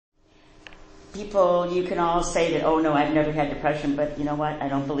people, you can all say that, oh no, I've never had depression, but you know what? I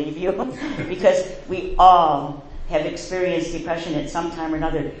don't believe you. Because we all have experienced depression at some time or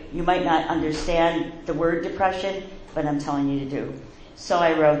another. You might not understand the word depression, but I'm telling you to do. So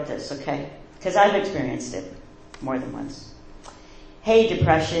I wrote this, okay? Because I've experienced it more than once. Hey,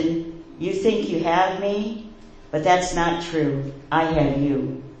 depression, you think you have me, but that's not true. I have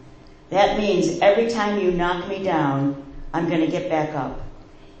you. That means every time you knock me down, I'm going to get back up.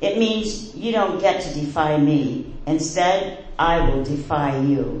 It means you don't get to defy me. Instead, I will defy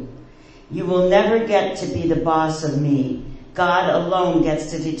you. You will never get to be the boss of me. God alone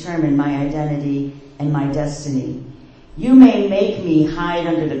gets to determine my identity and my destiny. You may make me hide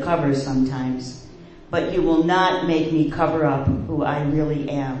under the covers sometimes, but you will not make me cover up who I really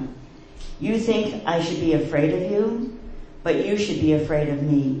am. You think I should be afraid of you, but you should be afraid of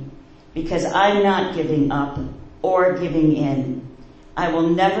me, because I'm not giving up or giving in. I will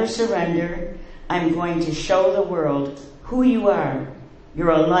never surrender. I'm going to show the world who you are.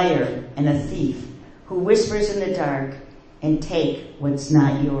 You're a liar and a thief who whispers in the dark and take what's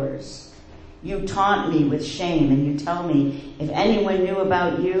not yours. You taunt me with shame and you tell me if anyone knew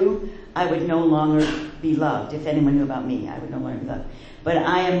about you, I would no longer be loved. If anyone knew about me, I would no longer be loved. But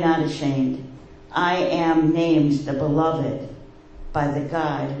I am not ashamed. I am named the beloved by the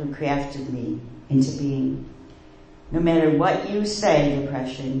God who crafted me into being. No matter what you say,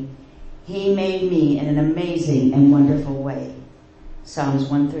 depression, he made me in an amazing and wonderful way. Psalms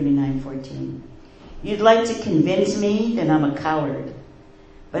 139:14. You'd like to convince me that I'm a coward,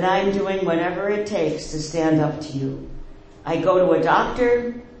 but I'm doing whatever it takes to stand up to you. I go to a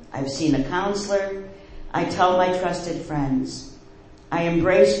doctor, I've seen a counselor, I tell my trusted friends. I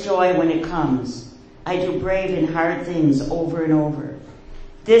embrace joy when it comes. I do brave and hard things over and over.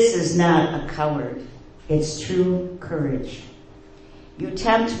 This is not a coward. It's true courage. You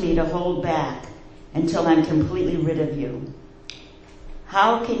tempt me to hold back until I'm completely rid of you.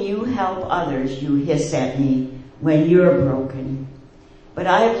 How can you help others, you hiss at me, when you're broken? But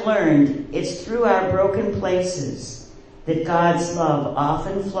I've learned it's through our broken places that God's love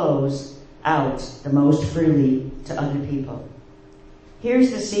often flows out the most freely to other people.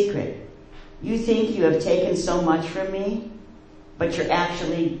 Here's the secret. You think you have taken so much from me, but you're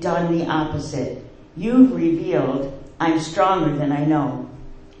actually done the opposite. You've revealed I'm stronger than I know,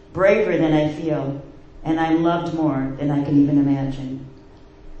 braver than I feel, and I'm loved more than I can even imagine.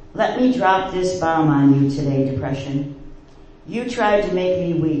 Let me drop this bomb on you today, depression. You tried to make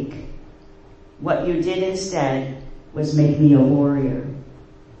me weak. What you did instead was make me a warrior.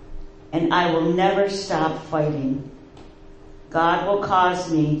 And I will never stop fighting. God will cause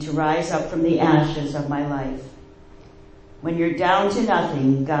me to rise up from the ashes of my life. When you're down to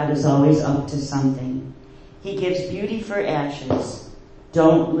nothing, God is always up to something. He gives beauty for ashes.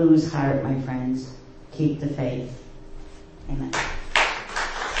 Don't lose heart, my friends. Keep the faith. Amen.